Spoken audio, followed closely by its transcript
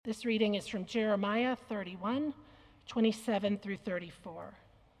This reading is from Jeremiah 31, 27 through 34.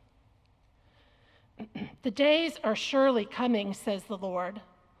 The days are surely coming, says the Lord,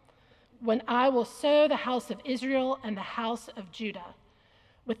 when I will sow the house of Israel and the house of Judah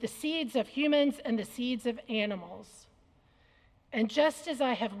with the seeds of humans and the seeds of animals. And just as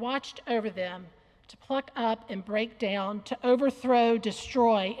I have watched over them to pluck up and break down, to overthrow,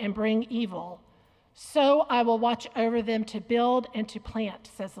 destroy, and bring evil, so I will watch over them to build and to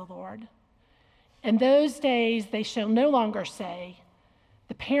plant, says the Lord. In those days they shall no longer say,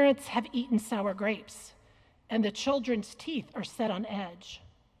 the parents have eaten sour grapes, and the children's teeth are set on edge.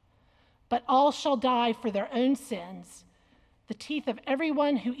 But all shall die for their own sins. The teeth of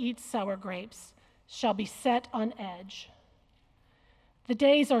everyone who eats sour grapes shall be set on edge. The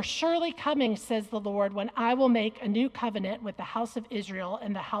days are surely coming, says the Lord, when I will make a new covenant with the house of Israel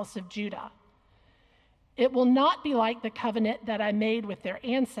and the house of Judah. It will not be like the covenant that I made with their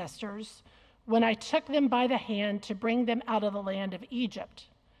ancestors when I took them by the hand to bring them out of the land of Egypt,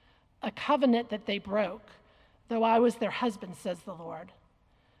 a covenant that they broke, though I was their husband, says the Lord.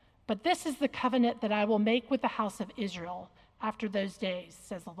 But this is the covenant that I will make with the house of Israel after those days,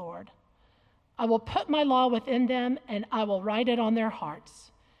 says the Lord. I will put my law within them, and I will write it on their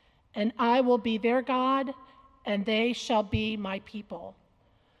hearts, and I will be their God, and they shall be my people.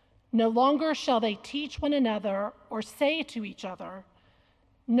 No longer shall they teach one another or say to each other,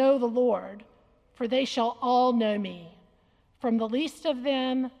 know the Lord, for they shall all know me, from the least of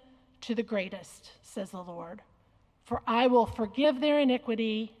them to the greatest, says the Lord. For I will forgive their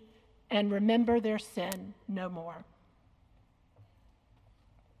iniquity and remember their sin no more.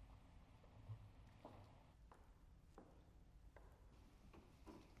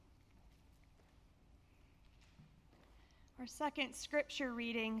 Our second scripture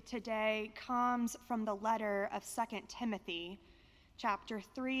reading today comes from the letter of 2 Timothy, chapter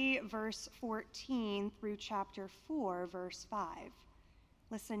 3, verse 14 through chapter 4, verse 5.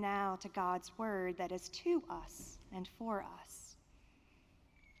 Listen now to God's word that is to us and for us.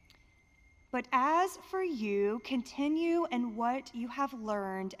 But as for you, continue in what you have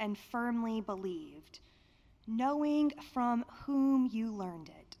learned and firmly believed, knowing from whom you learned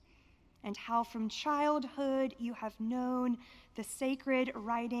it, and how from childhood you have known the sacred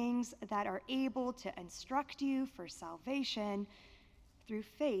writings that are able to instruct you for salvation through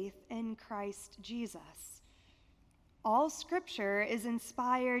faith in Christ Jesus. All scripture is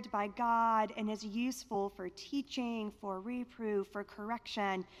inspired by God and is useful for teaching, for reproof, for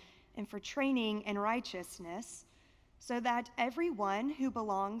correction, and for training in righteousness, so that everyone who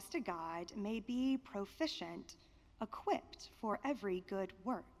belongs to God may be proficient, equipped for every good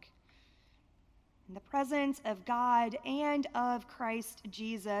work. In the presence of God and of Christ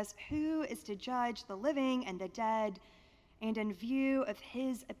Jesus, who is to judge the living and the dead, and in view of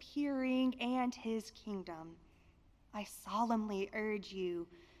his appearing and his kingdom, I solemnly urge you,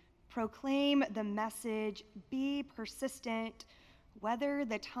 proclaim the message, be persistent, whether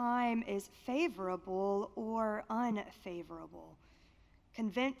the time is favorable or unfavorable.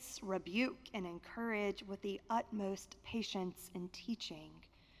 Convince, rebuke, and encourage with the utmost patience and teaching.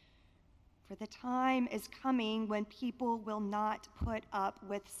 For the time is coming when people will not put up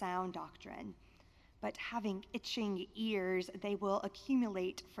with sound doctrine, but having itching ears, they will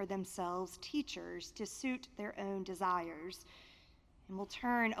accumulate for themselves teachers to suit their own desires, and will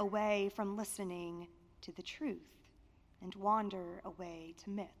turn away from listening to the truth and wander away to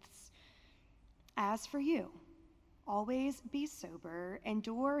myths. As for you, always be sober,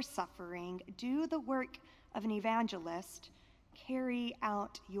 endure suffering, do the work of an evangelist, carry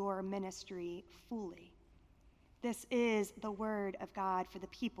out your ministry fully. This is the word of God for the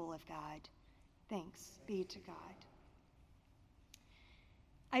people of God. Thanks be to God.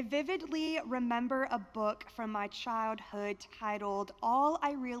 I vividly remember a book from my childhood titled All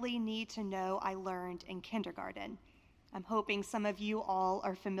I Really Need to Know I Learned in Kindergarten. I'm hoping some of you all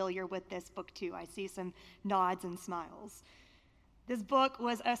are familiar with this book too. I see some nods and smiles. This book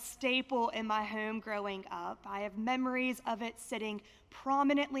was a staple in my home growing up. I have memories of it sitting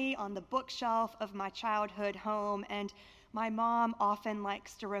prominently on the bookshelf of my childhood home, and my mom often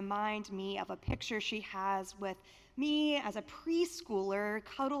likes to remind me of a picture she has with me as a preschooler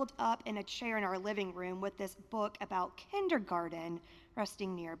cuddled up in a chair in our living room with this book about kindergarten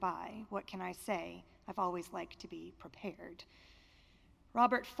resting nearby. What can I say? I've always liked to be prepared.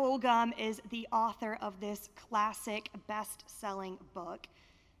 Robert Fulghum is the author of this classic best-selling book,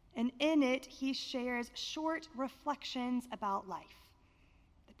 and in it he shares short reflections about life,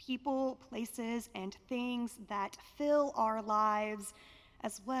 the people, places, and things that fill our lives,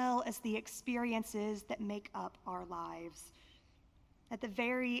 as well as the experiences that make up our lives. At the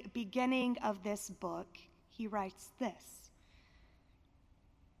very beginning of this book, he writes this: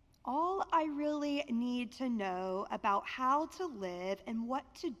 "All I really need to know about how to live and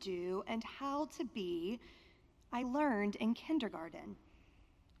what to do and how to be, I learned in kindergarten.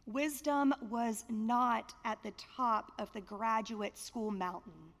 Wisdom was not at the top of the graduate school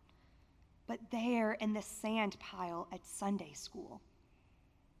mountain, but there in the sand pile at Sunday school."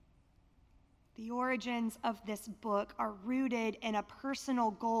 The origins of this book are rooted in a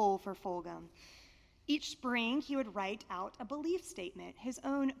personal goal for Fulgham. Each spring, he would write out a belief statement, his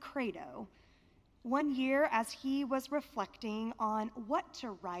own credo. One year, as he was reflecting on what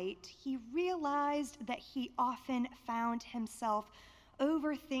to write, he realized that he often found himself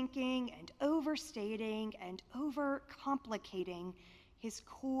overthinking and overstating and overcomplicating his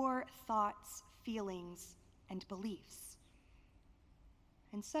core thoughts, feelings, and beliefs.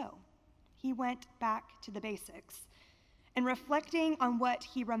 And so, he went back to the basics. And reflecting on what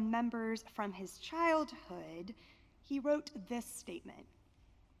he remembers from his childhood, he wrote this statement: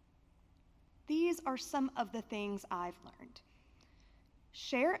 "These are some of the things I've learned.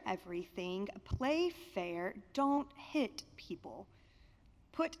 Share everything, play fair, don't hit people.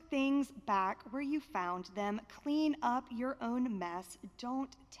 Put things back where you found them, clean up your own mess,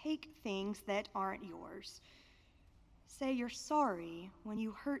 don't take things that aren't yours. Say you're sorry when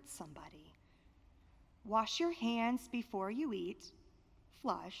you hurt somebody. Wash your hands before you eat.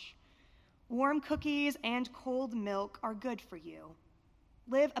 Flush. Warm cookies and cold milk are good for you.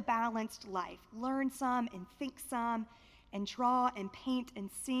 Live a balanced life. Learn some and think some, and draw and paint and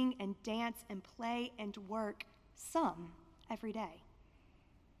sing and dance and play and work some every day.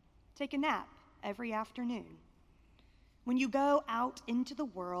 Take a nap every afternoon. When you go out into the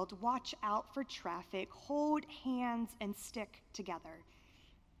world, watch out for traffic, hold hands and stick together.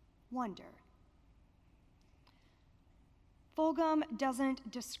 Wonder." Fulgham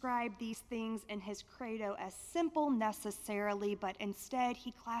doesn't describe these things in his credo as simple necessarily, but instead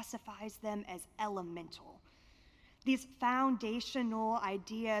he classifies them as elemental. These foundational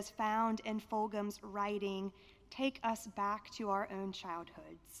ideas found in Fulgham's writing take us back to our own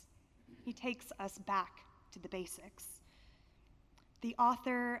childhoods. He takes us back to the basics. The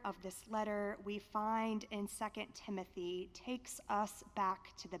author of this letter we find in 2 Timothy takes us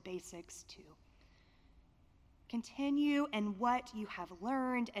back to the basics too. "Continue in what you have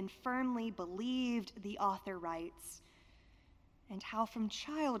learned and firmly believed," the author writes, "and how from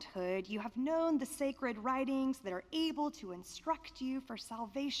childhood you have known the sacred writings that are able to instruct you for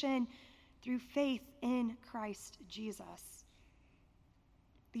salvation through faith in Christ Jesus."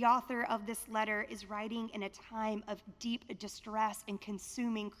 The author of this letter is writing in a time of deep distress and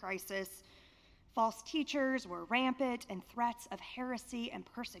consuming crisis. False teachers were rampant, and threats of heresy and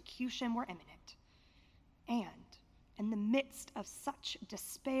persecution were imminent. And in the midst of such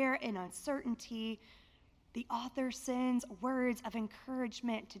despair and uncertainty, the author sends words of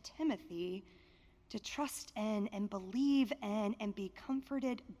encouragement to Timothy to trust in and believe in and be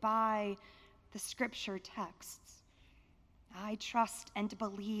comforted by the scripture texts. I trust and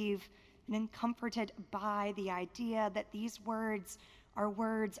believe and am comforted by the idea that these words are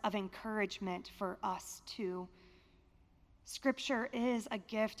words of encouragement for us too. Scripture is a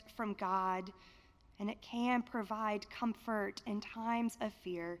gift from God, and it can provide comfort in times of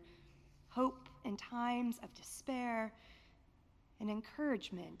fear, hope in times of despair, and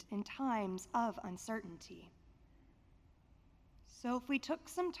encouragement in times of uncertainty. So if we took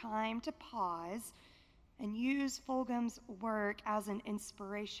some time to pause and use Fulgham's work as an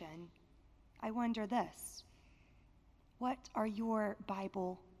inspiration, I wonder this: what are your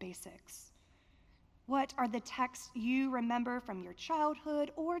Bible basics? What are the texts you remember from your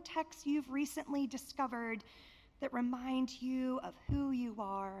childhood or texts you've recently discovered that remind you of who you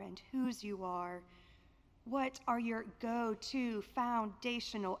are and whose you are? What are your go-to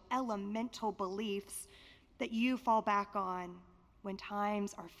foundational elemental beliefs that you fall back on when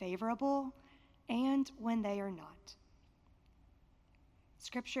times are favorable and when they are not?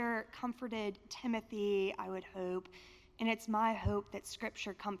 Scripture comforted Timothy, I would hope, and it's my hope that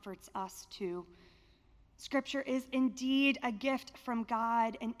Scripture comforts us too. Scripture is indeed a gift from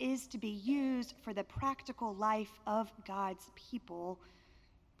God and is to be used for the practical life of God's people,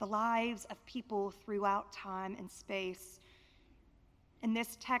 the lives of people throughout time and space. In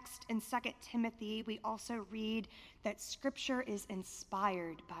this text in 2 Timothy, we also read that Scripture is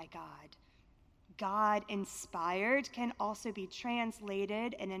inspired by God. God inspired can also be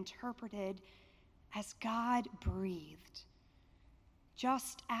translated and interpreted as God breathed.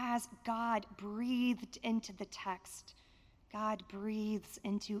 Just as God breathed into the text, God breathes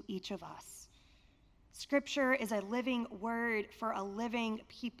into each of us. Scripture is a living word for a living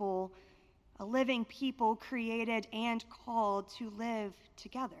people created and called to live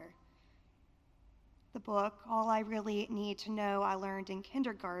together. The book, All I Really Need to Know I Learned in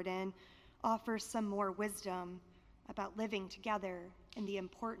Kindergarten, offers some more wisdom about living together and the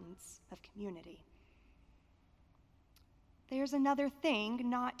importance of community. There's another thing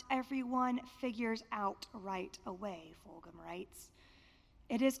not everyone figures out right away, Fulgham writes.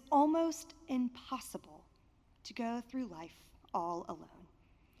 It is almost impossible to go through life all alone.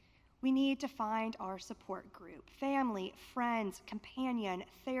 We need to find our support group, family, friends, companion,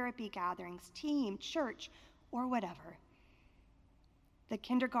 therapy gatherings, team, church, or whatever. The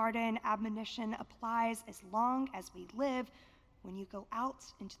kindergarten admonition applies as long as we live. When you go out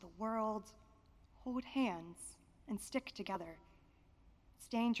into the world, hold hands and stick together. It's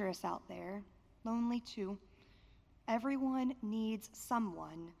dangerous out there, lonely too. Everyone needs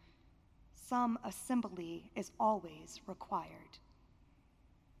someone. Some assembly is always required.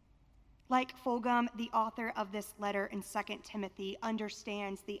 Like Fulgham, the author of this letter in 2 Timothy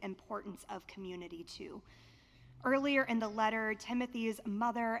understands the importance of community too. Earlier in the letter, Timothy's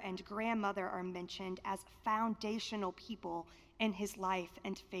mother and grandmother are mentioned as foundational people in his life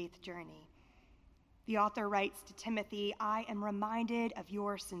and faith journey. The author writes to Timothy, I am reminded of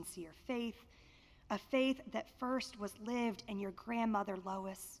your sincere faith, a faith that first was lived in your grandmother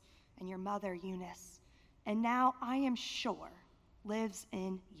Lois and your mother Eunice, and now I am sure lives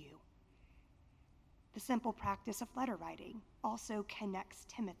in you. The simple practice of letter writing also connects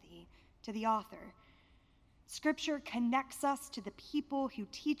Timothy to the author. Scripture connects us to the people who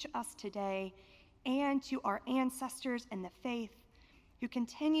teach us today and to our ancestors in the faith who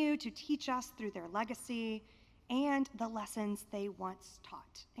continue to teach us through their legacy and the lessons they once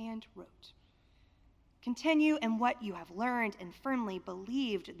taught and wrote. Continue in what you have learned and firmly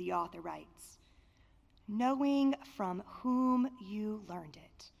believed, the author writes, knowing from whom you learned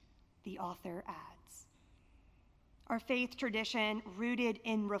it, the author adds. Our faith tradition, rooted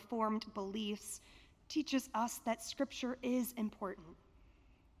in Reformed beliefs, teaches us that Scripture is important.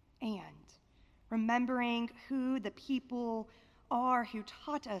 And remembering who the people are who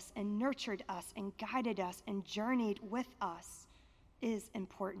taught us and nurtured us and guided us and journeyed with us is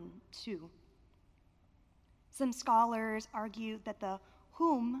important too. Some scholars argue that the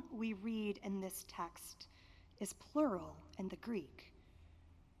whom we read in this text is plural in the Greek.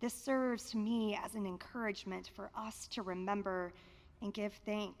 This serves to me as an encouragement for us to remember and give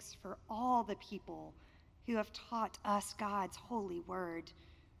thanks for all the people who have taught us God's holy word,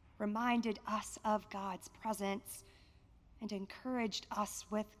 reminded us of God's presence, and encouraged us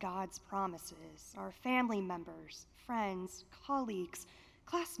with God's promises. Our family members, friends, colleagues,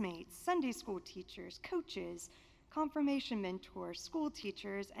 classmates, Sunday school teachers, coaches, confirmation mentors, school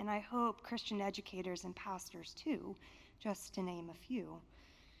teachers, and I hope Christian educators and pastors too, just to name a few.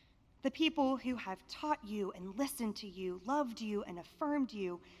 The people who have taught you and listened to you, loved you and affirmed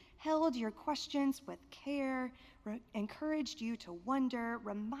you, held your questions with care, encouraged you to wonder,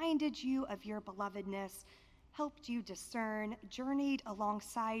 reminded you of your belovedness, helped you discern, journeyed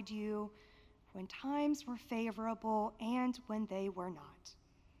alongside you when times were favorable and when they were not.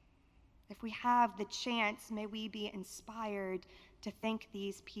 If we have the chance, may we be inspired to thank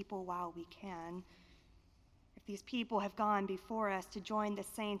these people while we can. If these people have gone before us to join the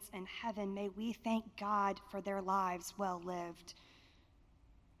saints in heaven, may we thank God for their lives well lived.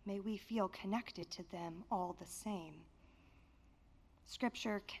 May we feel connected to them all the same.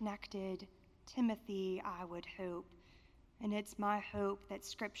 Scripture connected Timothy, I would hope, and it's my hope that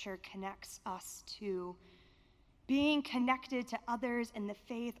Scripture connects us too. Being connected to others in the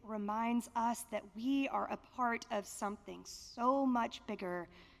faith reminds us that we are a part of something so much bigger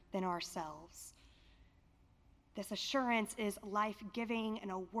than ourselves. This assurance is life-giving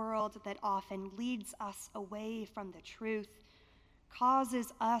in a world that often leads us away from the truth,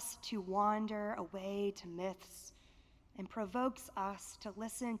 causes us to wander away to myths, and provokes us to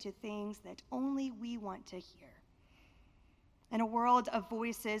listen to things that only we want to hear. In a world of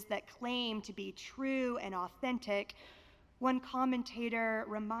voices that claim to be true and authentic, one commentator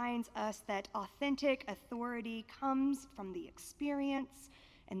reminds us that authentic authority comes from the experience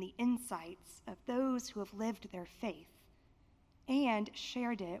and the insights of those who have lived their faith and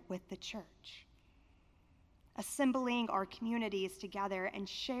shared it with the church. Assembling our communities together and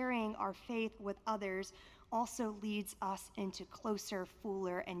sharing our faith with others also leads us into closer,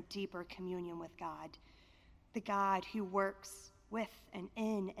 fuller, and deeper communion with God, the God who works with and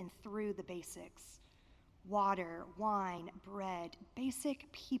in and through the basics: water, wine, bread, basic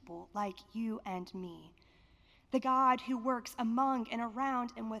people like you and me. the God who works among and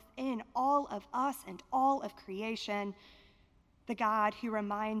around and within all of us and all of creation, the God who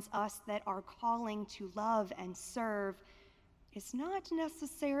reminds us that our calling to love and serve is not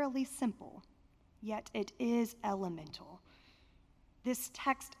necessarily simple, yet it is elemental. This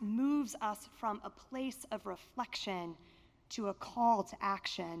text moves us from a place of reflection to a call to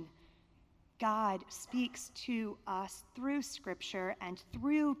action. God speaks to us through Scripture and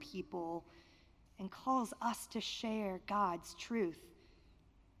through people and calls us to share God's truth.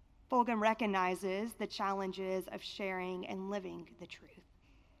 Fulgham recognizes the challenges of sharing and living the truth.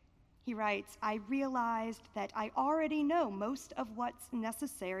 He writes, "I realized that I already know most of what's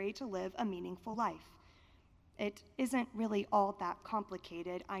necessary to live a meaningful life. It isn't really all that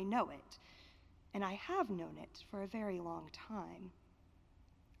complicated. I know it, and I have known it for a very long time.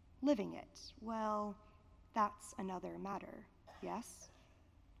 Living it, well, that's another matter, yes?"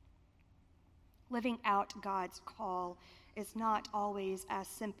 Living out God's call is not always as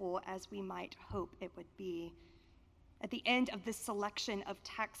simple as we might hope it would be. At the end of this selection of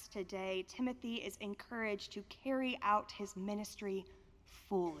texts today, Timothy is encouraged to carry out his ministry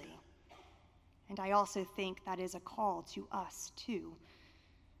fully. And I also think that is a call to us too.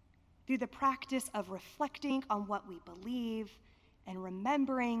 Through the practice of reflecting on what we believe and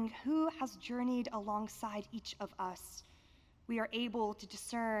remembering who has journeyed alongside each of us, we are able to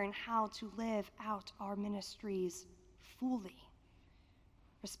discern how to live out our ministries fully.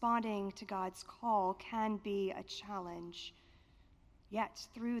 Responding to God's call can be a challenge, yet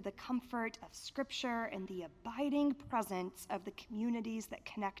through the comfort of Scripture and the abiding presence of the communities that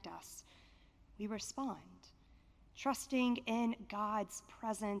connect us, we respond, trusting in God's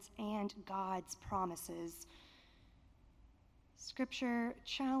presence and God's promises. Scripture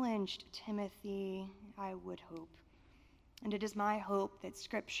challenged Timothy, I would hope. And it is my hope that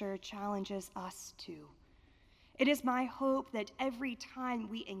Scripture challenges us too. It is my hope that every time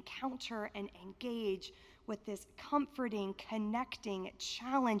we encounter and engage with this comforting, connecting,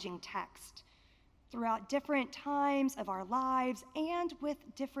 challenging text throughout different times of our lives and with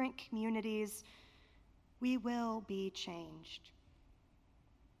different communities, we will be changed.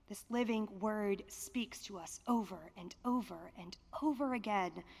 This living word speaks to us over and over and over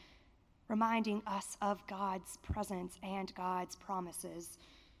again, reminding us of God's presence and God's promises.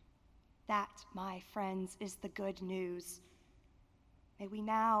 That, my friends, is the good news. May we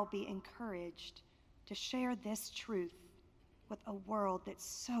now be encouraged to share this truth with a world that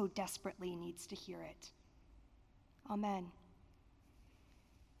so desperately needs to hear it. Amen.